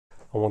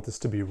I want this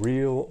to be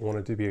real. I want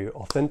it to be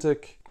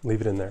authentic. Leave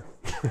it in there.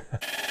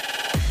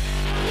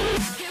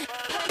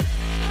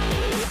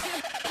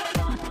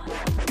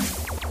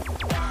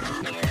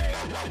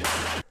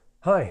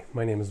 Hi,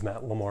 my name is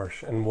Matt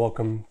LaMarche, and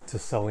welcome to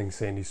Selling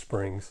Sandy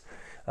Springs.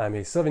 I'm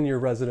a 7-year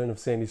resident of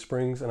Sandy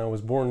Springs, and I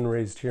was born and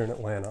raised here in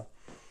Atlanta.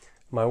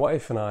 My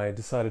wife and I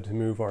decided to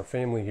move our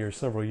family here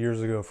several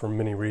years ago for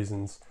many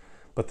reasons,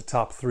 but the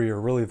top 3 are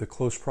really the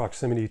close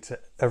proximity to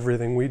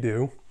everything we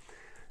do.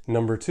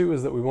 Number 2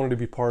 is that we wanted to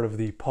be part of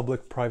the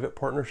public-private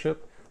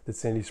partnership that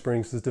Sandy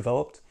Springs has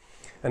developed.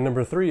 And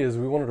number 3 is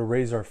we wanted to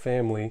raise our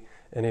family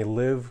in a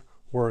live,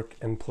 work,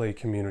 and play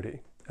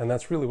community. And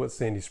that's really what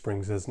Sandy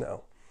Springs is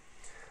now.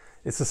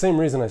 It's the same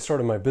reason I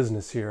started my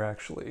business here,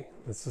 actually.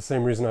 It's the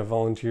same reason I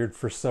volunteered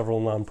for several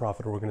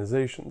nonprofit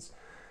organizations.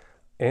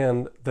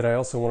 And that I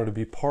also wanted to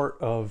be part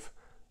of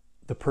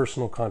the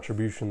personal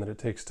contribution that it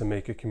takes to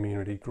make a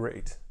community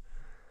great.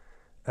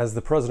 As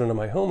the president of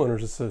my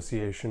homeowners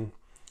association,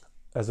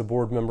 as a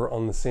board member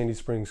on the Sandy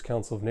Springs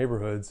Council of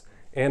Neighborhoods,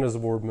 and as a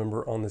board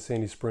member on the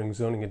Sandy Springs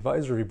Zoning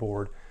Advisory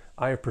Board,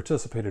 I have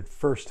participated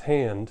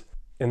firsthand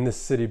in this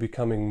city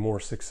becoming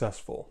more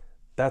successful.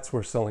 That's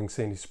where Selling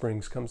Sandy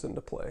Springs comes into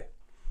play.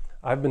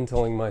 I've been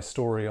telling my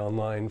story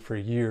online for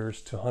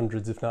years to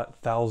hundreds, if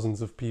not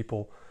thousands of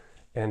people,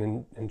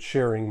 and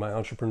sharing my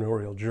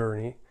entrepreneurial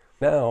journey.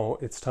 Now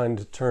it's time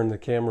to turn the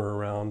camera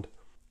around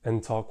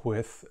and talk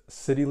with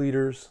city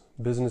leaders,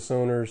 business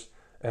owners,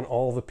 and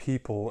all the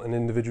people and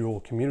individual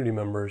community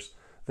members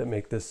that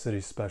make this city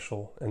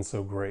special and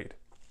so great.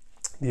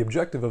 The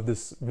objective of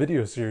this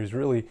video series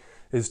really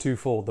is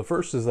twofold. The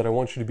first is that I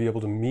want you to be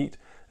able to meet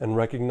and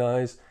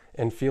recognize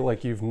and feel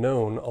like you've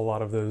known a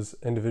lot of those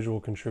individual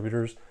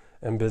contributors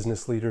and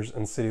business leaders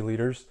and city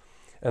leaders.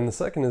 And the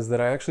second is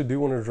that I actually do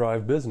want to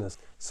drive business.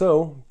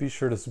 So be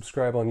sure to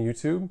subscribe on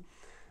YouTube,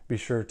 be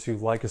sure to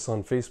like us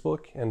on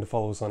Facebook, and to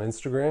follow us on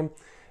Instagram.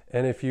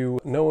 And if you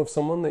know of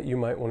someone that you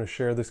might want to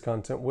share this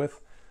content with,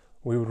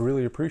 we would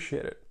really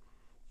appreciate it.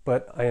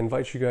 But I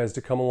invite you guys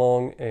to come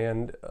along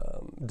and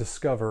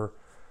discover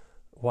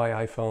why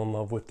I fell in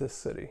love with this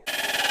city.